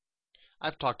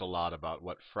I've talked a lot about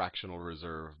what fractional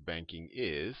reserve banking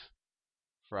is.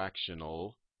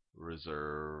 Fractional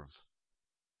reserve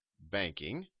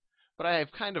banking. But I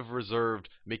have kind of reserved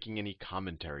making any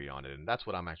commentary on it, and that's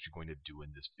what I'm actually going to do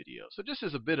in this video. So just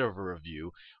as a bit of a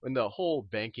review, in the whole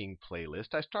banking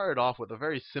playlist, I started off with a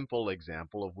very simple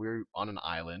example of we're on an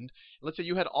island. Let's say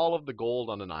you had all of the gold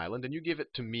on an island, and you give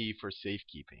it to me for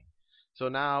safekeeping. So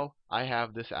now I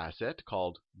have this asset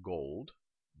called gold.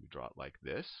 We draw it like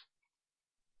this.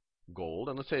 Gold,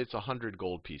 and let's say it's 100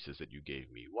 gold pieces that you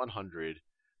gave me, 100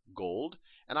 gold,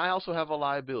 and I also have a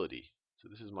liability. So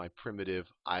this is my primitive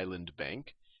island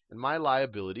bank, and my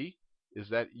liability is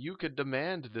that you could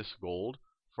demand this gold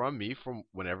from me from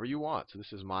whenever you want. So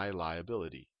this is my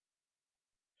liability.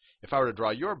 If I were to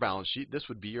draw your balance sheet, this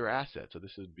would be your asset. So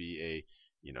this would be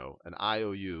an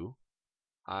IOU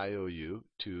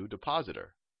to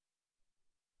depositor,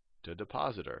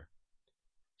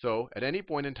 So at any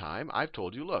point in time, I've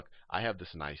told you, look, I have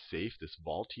this nice safe, this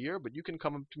vault here, but you can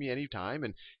come up to me anytime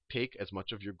and take as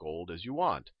much of your gold as you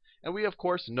want. And we, of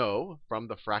course, know from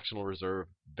the fractional reserve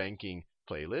banking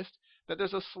playlist that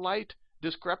there's a slight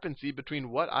discrepancy between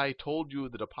what I told you,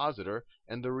 the depositor,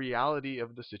 and the reality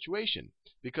of the situation.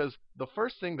 Because the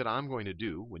first thing that I'm going to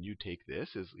do when you take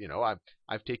this is,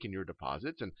 I've taken your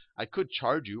deposits, and I could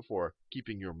charge you for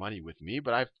keeping your money with me,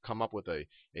 but I've come up with a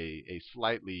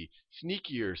slightly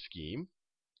sneakier scheme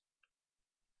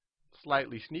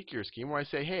where I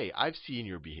say, hey, I've seen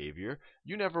your behavior.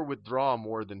 You never withdraw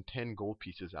more than 10 gold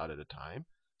pieces out at a time.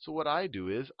 So what I do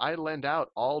is I lend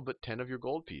out all but 10 of your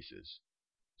gold pieces.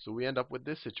 So we end up with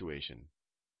this situation.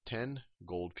 10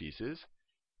 gold pieces.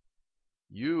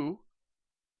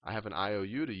 I have an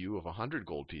IOU to you of 100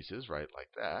 gold pieces, right, like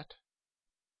that.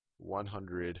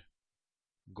 100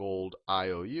 gold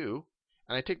IOU.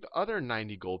 And I take the other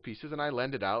 90 gold pieces and I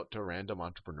lend it out to random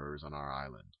entrepreneurs on our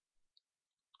island.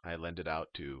 I lend it out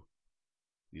to,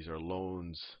 these are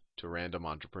loans to random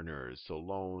entrepreneurs. So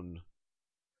loan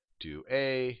to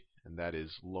A, and that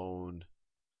is loan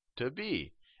to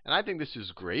B. And I think this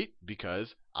is great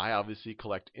because I obviously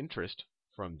collect interest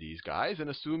from these guys.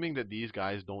 And assuming that these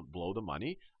guys don't blow the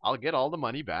money, I'll get all the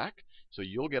money back. So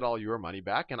you'll get all your money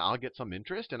back, and I'll get some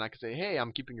interest. And I can say, hey,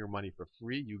 I'm keeping your money for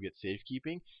free. You get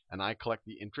safekeeping, and I collect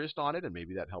the interest on it. And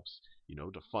maybe that helps,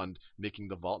 to fund making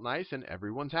the vault nice, and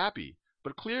everyone's happy.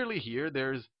 But clearly here,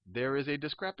 there is a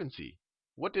discrepancy.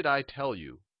 What did I tell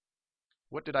you?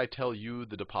 What did I tell you,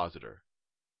 the depositor?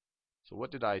 So what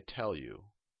did I tell you?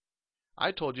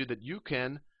 I told you that you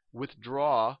can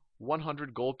withdraw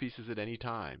 100 gold pieces at any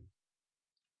time.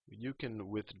 You can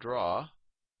withdraw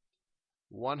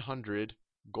 100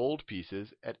 gold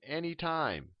pieces at any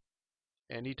time.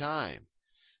 Anytime.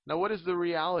 Now, what is the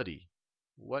reality?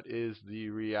 What is the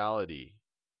reality?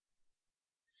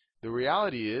 The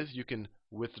reality is you can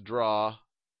withdraw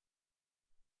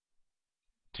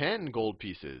 10 gold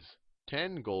pieces.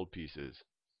 10 gold pieces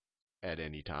at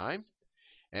any time.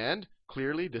 And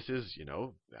clearly, this is,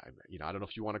 I don't know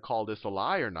if you want to call this a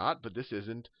lie or not, but this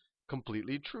isn't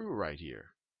completely true right here.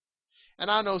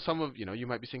 And I know some of, you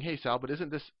might be saying, hey, Sal, but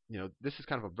isn't this, this is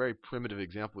kind of a very primitive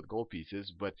example with gold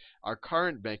pieces, but our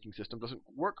current banking system doesn't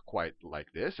work quite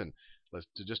like this. And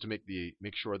just to make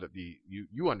sure that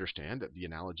you understand that the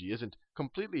analogy isn't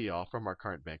completely off from our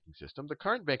current banking system. The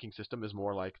current banking system is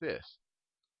more like this.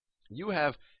 You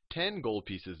have 10 gold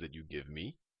pieces that you give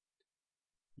me.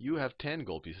 You have 10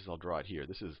 gold pieces. I'll draw it here.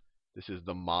 This is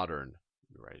the modern,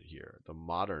 right here, the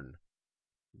modern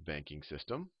banking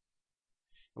system.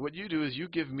 And what you do is you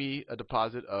give me a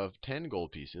deposit of 10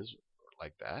 gold pieces,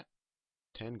 like that,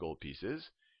 10 gold pieces.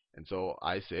 And so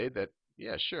I say that,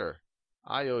 yeah, sure,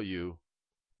 I owe you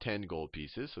 10 gold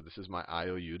pieces. So this is my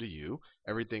IOU to you.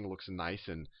 Everything looks nice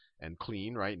and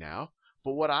clean right now.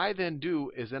 But what I then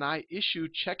do is then I issue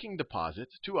checking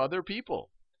deposits to other people.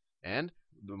 And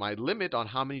my limit on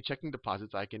how many checking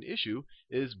deposits I can issue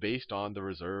is based on the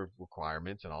reserve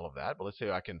requirements and all of that. But let's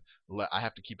say I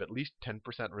have to keep at least 10%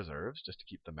 reserves just to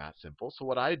keep the math simple. So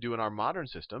what I do in our modern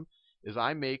system is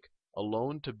I make a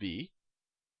loan to B.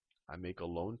 I make a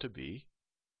loan to B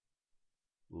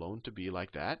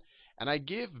like that, and I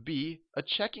give B a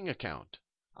checking account.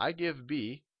 I give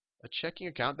B a checking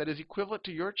account that is equivalent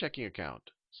to your checking account.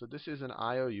 So this is an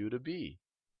IOU to B.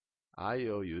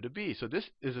 IOU to B. So this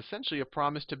is essentially a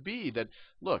promise to B that,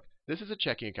 look, this is a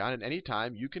checking account, and any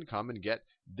time you can come and get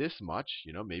this much.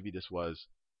 Maybe this was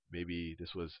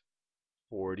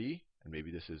 40, and maybe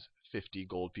this is 50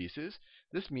 gold pieces.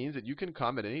 This means that you can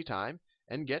come at any time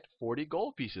and get 40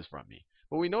 gold pieces from me.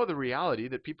 But we know the reality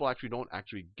that people actually don't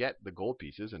actually get the gold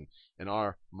pieces, and in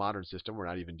our modern system, we're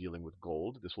not even dealing with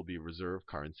gold. This will be reserve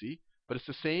currency. But it's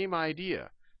the same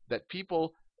idea that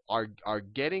people are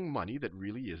getting money that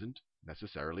really isn't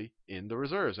necessarily in the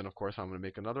reserves. And of course, I'm going to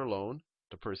make another loan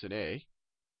to person A.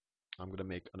 I'm going to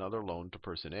make another loan to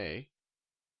person A.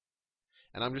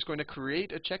 And I'm just going to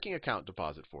create a checking account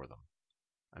deposit for them.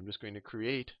 I'm just going to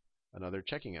create another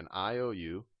checking, an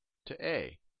IOU to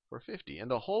A for 50.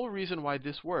 And the whole reason why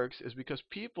this works is because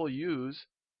people use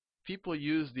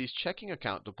these checking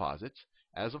account deposits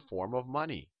as a form of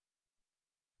money.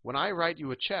 When I write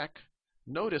you a check,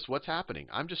 notice what's happening.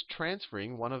 I'm just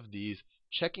transferring one of these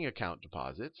checking account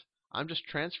deposits. I'm just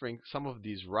transferring some of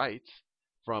these rights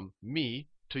from me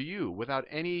to you without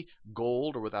any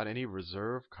gold or without any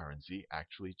reserve currency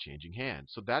actually changing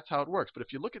hands. So that's how it works. But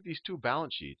if you look at these two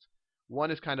balance sheets, one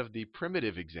is kind of the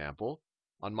primitive example.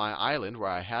 On my island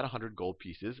where I had 100 gold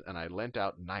pieces and I lent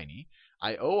out 90,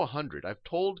 I owe 100. I've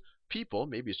told people,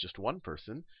 maybe it's just one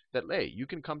person, that, hey, you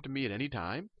can come to me at any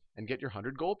time and get your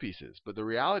 100 gold pieces. But the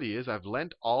reality is I've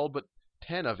lent all but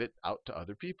 10 of it out to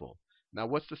other people. Now,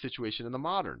 what's the situation in the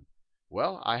modern?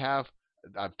 Well, I've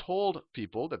told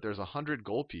people that there's 100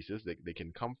 gold pieces that they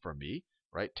can come from me,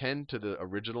 right? 10 to the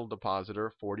original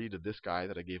depositor, 40 to this guy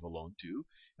that I gave a loan to,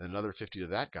 and another 50 to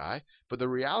that guy. But the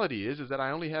reality is that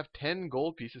I only have 10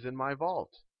 gold pieces in my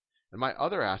vault. And my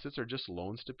other assets are just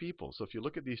loans to people. So if you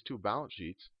look at these two balance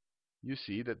sheets, you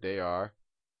see that they are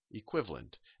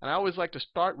equivalent. And I always like to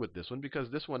start with this one because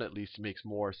this one at least makes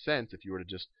more sense if you were to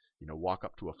just, walk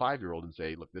up to a 5-year-old and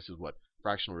say, look, this is what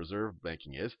fractional reserve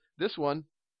banking is. This one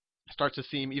starts to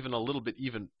seem even a little bit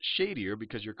even shadier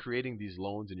because you're creating these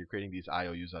loans and you're creating these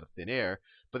IOUs out of thin air.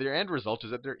 But their end result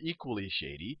is that they're equally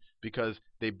shady because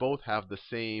they both have the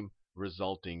same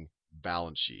resulting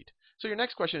balance sheet. So your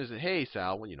next question is, hey,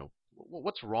 Sal,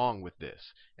 what's wrong with this?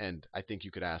 And I think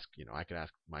you could ask, I could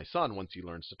ask my son once he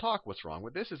learns to talk, what's wrong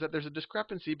with this? Is that there's a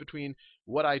discrepancy between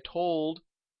what I told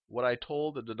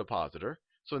the depositor.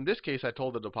 So in this case, I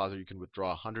told the depositor you can withdraw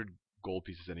 100 gold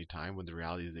pieces any time, when the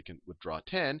reality is they can withdraw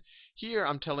 10. Here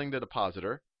I'm telling the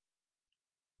depositor,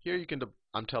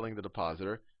 I'm telling the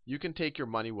depositor, you can take your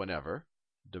money whenever,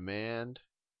 demand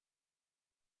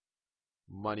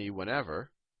money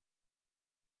whenever,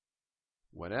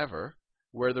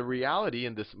 where the reality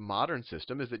in this modern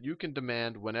system is that you can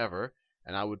demand whenever,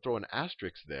 and I would throw an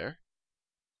asterisk there,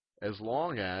 as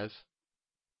long as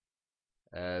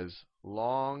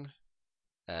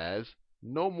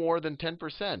no more than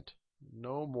 10%,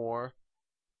 no more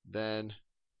than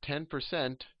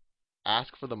 10%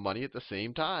 ask for the money at the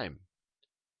same time.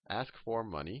 Ask for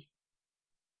money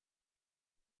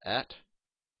at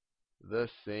the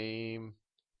same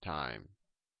time.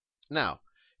 Now,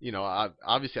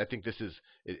 obviously, I think this is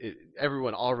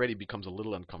everyone already becomes a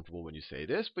little uncomfortable when you say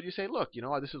this, but you say, look,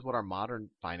 this is what our modern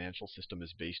financial system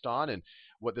is based on, and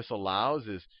what this allows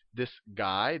is this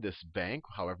bank,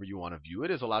 however you want to view it,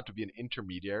 is allowed to be an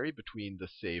intermediary between the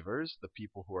savers, the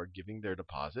people who are giving their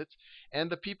deposits,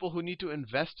 and the people who need to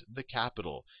invest the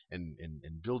capital in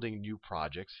building new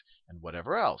projects and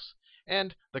whatever else.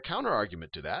 And the counter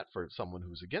argument to that, for someone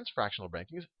who's against fractional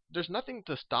banking, is there's nothing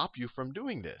to stop you from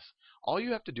doing this. All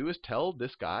you have to do is tell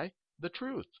this guy the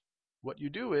truth. What you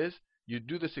do is you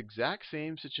do this exact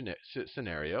same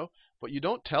scenario, but you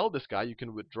don't tell this guy you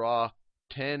can withdraw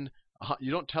 10.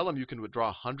 You don't tell him you can withdraw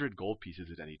 100 gold pieces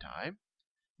at any time.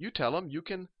 You tell him you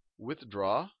can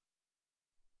withdraw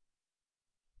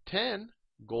 10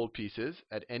 gold pieces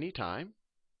at any time,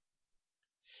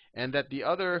 and that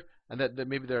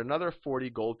maybe there are another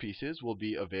 40 gold pieces will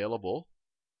be available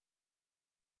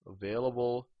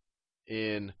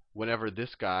in whenever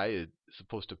this guy is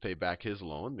supposed to pay back his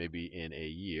loan, maybe in a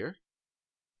year,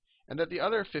 and that the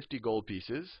other 50 gold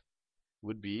pieces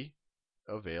would be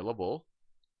available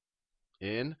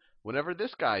in whenever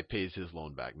this guy pays his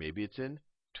loan back, maybe it's in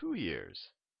 2 years.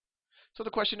 So the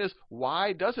question is,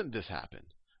 why doesn't this happen?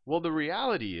 Well, the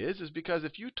reality is because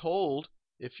if you told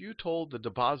the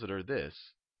depositor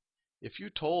this, if you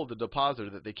told the depositor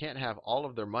that they can't have all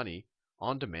of their money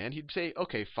on demand, he'd say,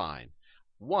 okay, fine.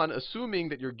 One, assuming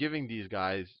that you're giving these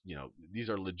guys, these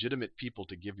are legitimate people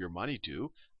to give your money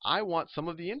to, I want some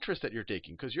of the interest that you're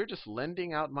taking because you're just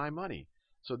lending out my money.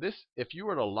 So this, if you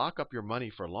were to lock up your money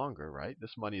for longer, right?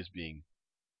 This money is being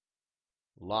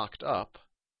locked up.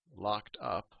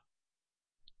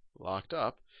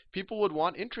 People would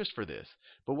want interest for this.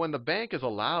 But when the bank is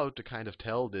allowed to kind of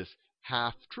tell this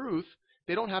half-truth,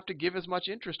 they don't have to give as much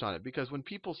interest on it, because when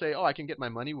people say, oh, I can get my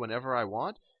money whenever I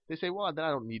want, they say, well, then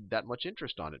I don't need that much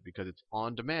interest on it because it's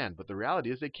on demand. But the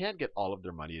reality is they can't get all of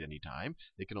their money at any time.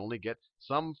 They can only get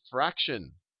some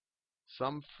fraction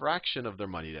of their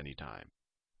money at any time.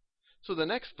 So the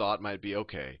next thought might be,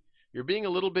 okay, You're being a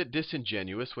little bit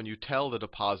disingenuous when you tell the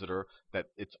depositor that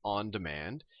it's on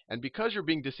demand. And because you're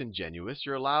being disingenuous,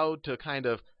 you're allowed to kind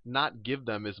of not give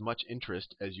them as much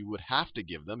interest as you would have to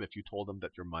give them if you told them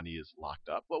that your money is locked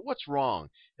up. But what's wrong?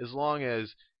 As long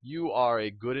as you are a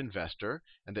good investor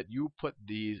and that you put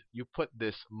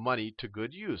this money to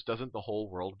good use, doesn't the whole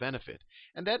world benefit?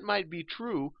 And that might be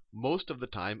true most of the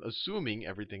time, assuming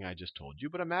everything I just told you.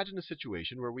 But imagine a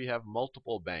situation where we have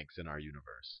multiple banks in our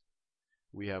universe.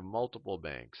 We have multiple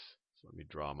banks. So let me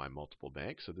draw my multiple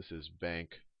banks. So this is bank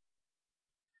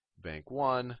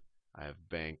 1. I have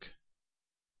bank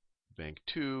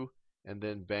 2, and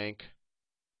then bank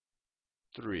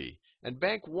 3. And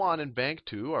bank 1 and bank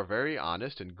 2 are very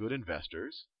honest and good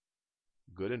investors.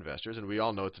 And we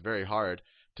all know it's very hard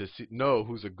to know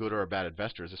who's a good or a bad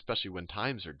investor, especially when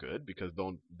times are good, because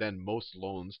then most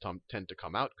loans tend to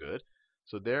come out good.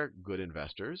 So they're good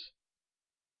investors.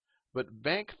 But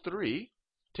bank 3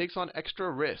 takes on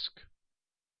extra risk.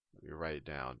 Let me write it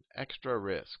down. Extra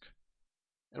risk.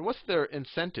 And what's their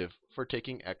incentive for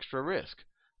taking extra risk?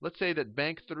 Let's say that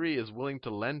bank 3 is willing to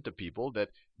lend to people that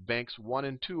banks 1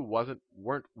 and 2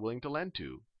 weren't willing to lend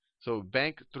to. So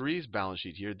bank 3's balance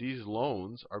sheet here, these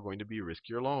loans are going to be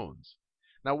riskier loans.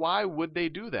 Now, why would they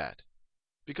do that?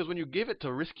 Because when you give it to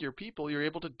riskier people, you're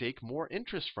able to take more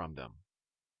interest from them.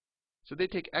 So they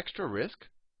take extra risk,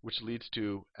 which leads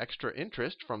to extra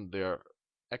interest from their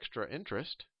extra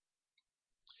interest.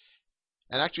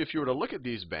 And actually, if you were to look at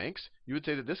these banks, you would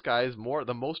say that this guy is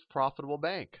the most profitable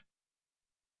bank.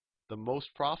 The most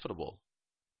profitable.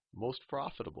 Most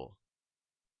profitable.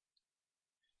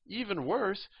 Even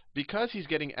worse, because he's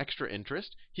getting extra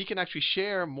interest, he can actually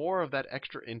share more of that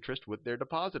extra interest with their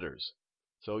depositors.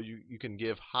 So you can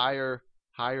give higher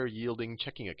yielding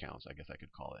checking accounts, I guess I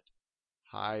could call it.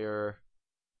 Higher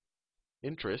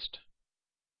interest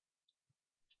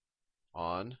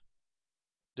on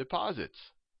deposits.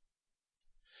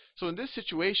 So in this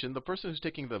situation, the person who's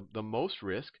taking the most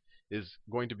risk is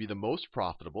going to be the most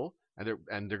profitable,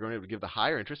 and they're going to give the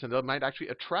higher interest, and they might actually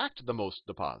attract the most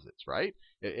deposits, right?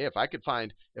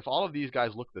 If all of these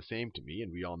guys look the same to me,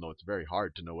 and we all know it's very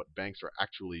hard to know what banks are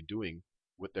actually doing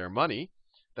with their money,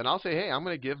 then I'll say, hey, I'm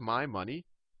going to give my money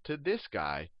to this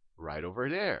guy right over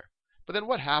there. But then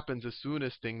what happens as soon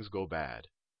as things go bad?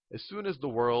 As soon as the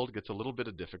world gets a little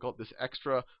bit difficult, this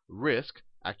extra risk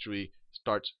actually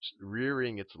starts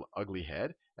rearing its ugly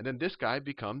head, and then this guy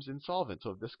becomes insolvent.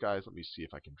 So this guy's, let me see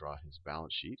if I can draw his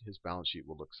balance sheet. His balance sheet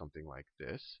will look something like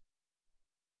this.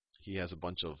 He has a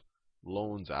bunch of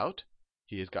loans out.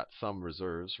 He has got some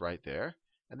reserves right there.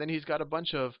 And then he's got a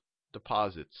bunch of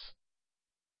deposits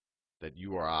that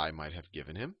you or I might have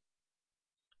given him.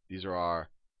 These are our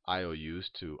IOUs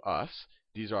to us.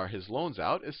 These are his loans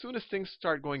out. As soon as things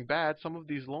start going bad, some of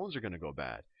these loans are going to go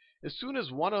bad. As soon as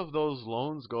one of those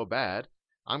loans go bad,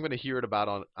 I'm going to hear about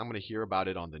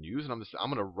it on the news, and I'm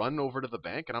going to run over to the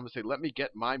bank and I'm going to say, "Let me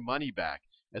get my money back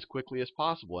as quickly as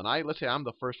possible." And let's say I'm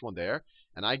the first one there,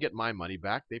 and I get my money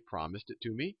back. They promised it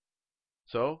to me,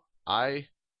 so I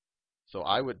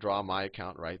withdraw my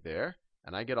account right there,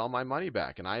 and I get all my money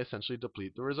back, and I essentially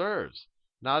deplete the reserves.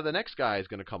 Now the next guy is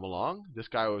going to come along. This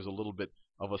guy was a little bit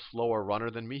of a slower runner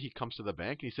than me. He comes to the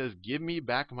bank and he says, "Give me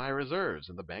back my reserves."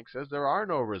 And the bank says, "There are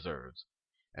no reserves."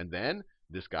 And then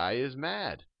this guy is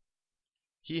mad.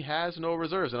 He has no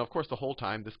reserves. And of course, the whole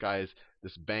time,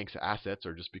 this bank's assets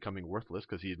are just becoming worthless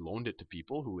because he loaned it to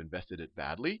people who invested it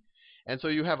badly. And so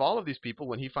you have all of these people,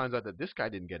 when he finds out that this guy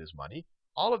didn't get his money,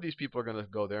 all of these people are going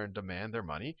to go there and demand their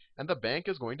money, and the bank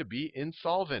is going to be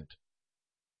insolvent.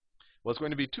 Well, it's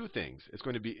going to be two things. It's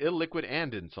going to be illiquid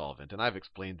and insolvent, and I've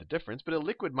explained the difference. But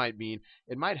illiquid might mean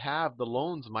the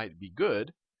loans might be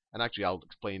good, and actually I'll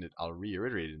explain it, I'll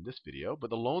reiterate it in this video,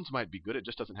 but the loans might be good, it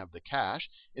just doesn't have the cash.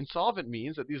 Insolvent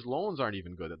means that these loans aren't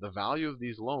even good, that the value of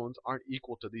these loans aren't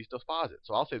equal to these deposits.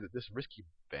 So I'll say that this risky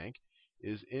bank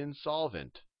is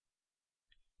insolvent.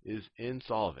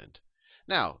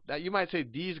 Now, that you might say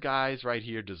these guys right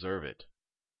here deserve it.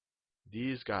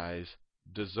 These guys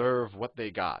deserve what they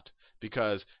got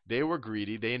because they were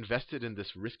greedy. They invested in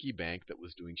this risky bank that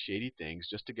was doing shady things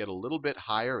just to get a little bit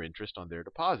higher interest on their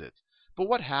deposits. But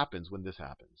what happens when this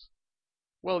happens?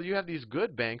 Well, you have these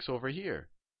good banks over here.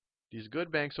 These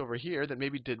good banks over here that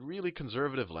maybe did really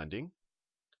conservative lending.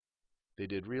 They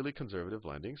did really conservative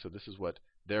lending. So this is what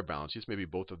their balance sheets, maybe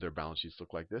both of their balance sheets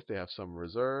look like this. They have some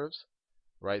reserves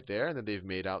right there, and then they've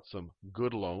made out some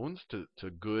good loans to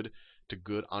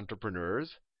good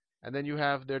entrepreneurs. And then you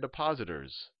have their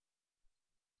depositors.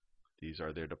 These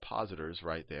are their depositors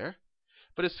right there.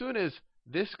 But as soon as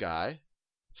this guy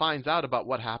finds out about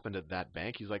what happened at that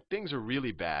bank. He's like, things are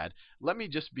really bad. Let me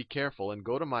just be careful and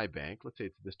go to my bank. Let's say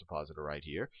it's this depositor right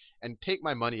here, and take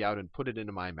my money out and put it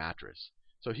into my mattress.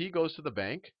 So he goes to the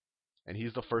bank, and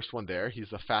he's the first one there. He's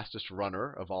the fastest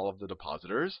runner of all of the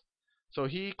depositors. So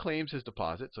he claims his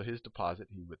deposit. So his deposit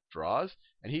he withdraws,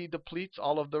 and he depletes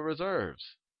all of the reserves.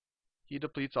 He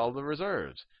depletes all the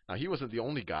reserves. Now, he wasn't the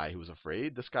only guy who was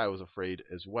afraid. This guy was afraid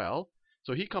as well.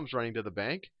 So he comes running to the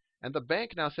bank, and the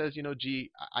bank now says,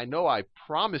 gee, I know I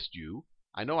promised you,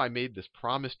 I know I made this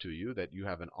promise to you that you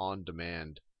have an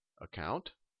on-demand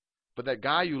account. But that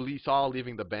guy you saw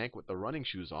leaving the bank with the running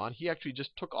shoes on, he actually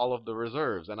just took all of the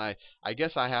reserves. And I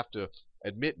guess I have to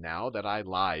admit now that I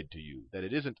lied to you, that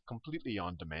it isn't completely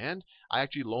on demand. I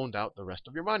actually loaned out the rest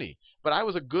of your money. But I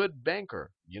was a good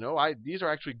banker. These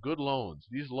are actually good loans.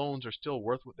 These loans are still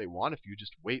worth what they want. If you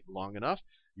just wait long enough,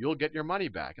 you'll get your money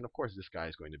back. And of course, this guy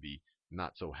is going to be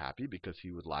not so happy because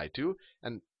he was lied to.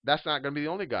 And that's not going to be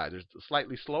the only guy. There's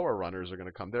slightly slower runners are going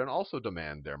to come there and also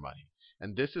demand their money.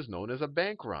 And this is known as a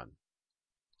bank run.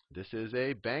 This is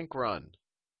a bank run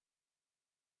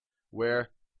where,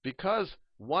 because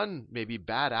one maybe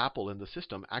bad apple in the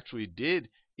system actually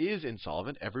is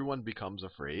insolvent, everyone becomes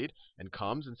afraid and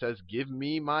comes and says, give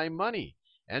me my money.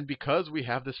 And because we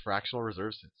have this fractional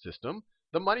reserve system,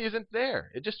 the money isn't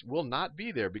there. It just will not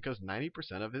be there because 90%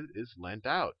 of it is lent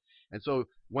out. And so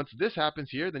once this happens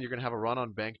here, then you're going to have a run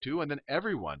on bank 2, and then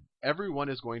everyone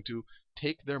is going to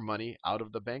take their money out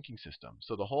of the banking system.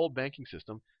 So the whole banking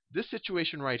system, this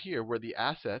situation right here where the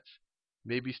assets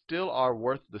maybe still are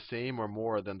worth the same or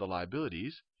more than the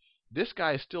liabilities, this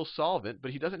guy is still solvent,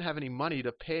 but he doesn't have any money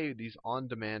to pay these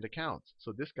on-demand accounts.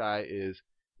 So this guy is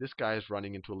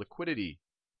running into a liquidity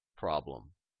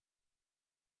problem.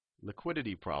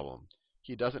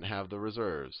 He doesn't have the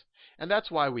reserves. And that's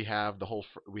why we have the whole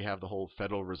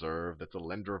Federal Reserve that's a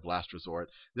lender of last resort.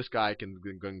 This guy can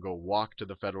go walk to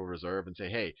the Federal Reserve and say,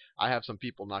 "Hey, I have some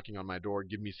people knocking on my door,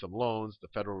 give me some loans." The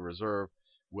Federal Reserve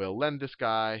will lend this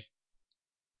guy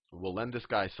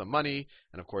some money,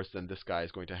 and of course then this guy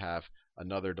is going to have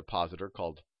another depositor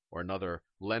or another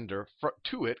lender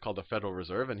to it called the Federal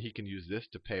Reserve, and he can use this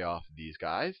to pay off these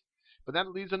guys. But that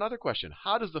leaves another question.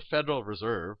 How does the Federal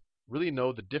Reserve really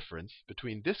know the difference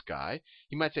between this guy?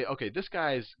 He might say, okay, this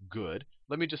guy is good.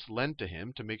 Let me just lend to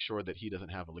him to make sure that he doesn't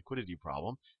have a liquidity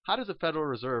problem. How does the Federal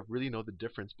Reserve really know the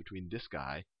difference between this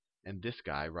guy and this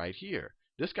guy right here?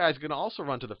 This guy's going to also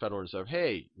run to the Federal Reserve.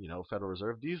 Hey, Federal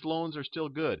Reserve, these loans are still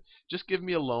good. Just give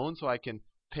me a loan so I can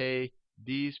pay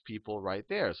these people right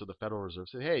there. So the Federal Reserve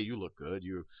said, hey, you look good.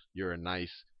 You're a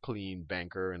nice, clean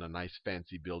banker in a nice,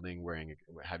 fancy building you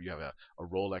have a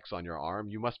Rolex on your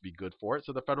arm. You must be good for it.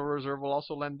 So the Federal Reserve will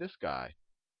also lend this guy.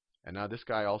 And now this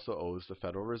guy also owes the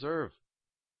Federal Reserve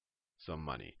some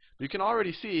money. But you can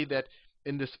already see that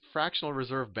in this fractional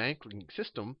reserve banking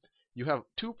system, you have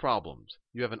two problems.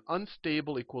 You have an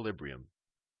unstable equilibrium.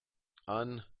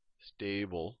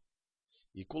 Unstable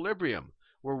equilibrium,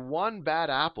 where one bad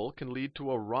apple can lead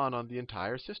to a run on the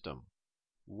entire system.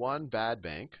 One bad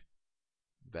bank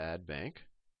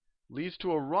leads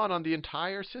to a run on the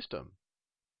entire system.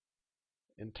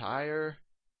 And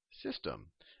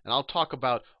I'll talk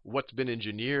about what's been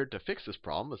engineered to fix this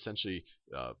problem, essentially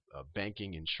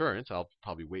banking insurance. I'll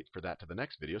probably wait for that to the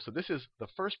next video. So this is the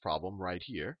first problem right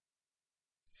here.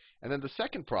 And then the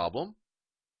second problem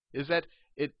is that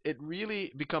it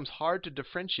really becomes hard to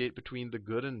differentiate between the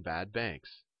good and bad banks.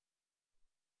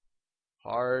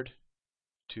 Hard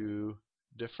to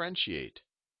differentiate.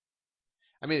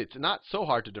 I mean, it's not so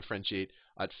hard to differentiate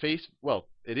at face. Well,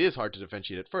 it is hard to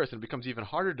differentiate at first, and it becomes even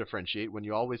harder to differentiate when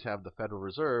you always have the Federal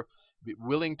Reserve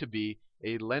willing to be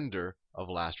a lender of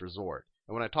last resort.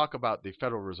 And when I talk about the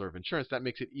Federal Reserve insurance, that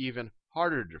makes it even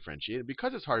harder to differentiate. And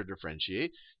because it's harder to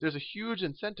differentiate, there's a huge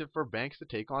incentive for banks to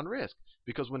take on risk.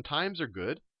 Because when times are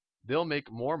good, they'll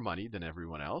make more money than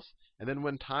everyone else. And then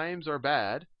when times are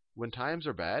bad,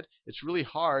 it's really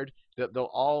hard that they'll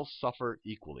all suffer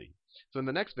equally. So in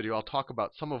the next video, I'll talk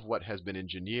about some of what has been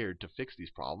engineered to fix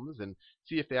these problems and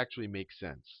see if they actually make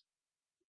sense.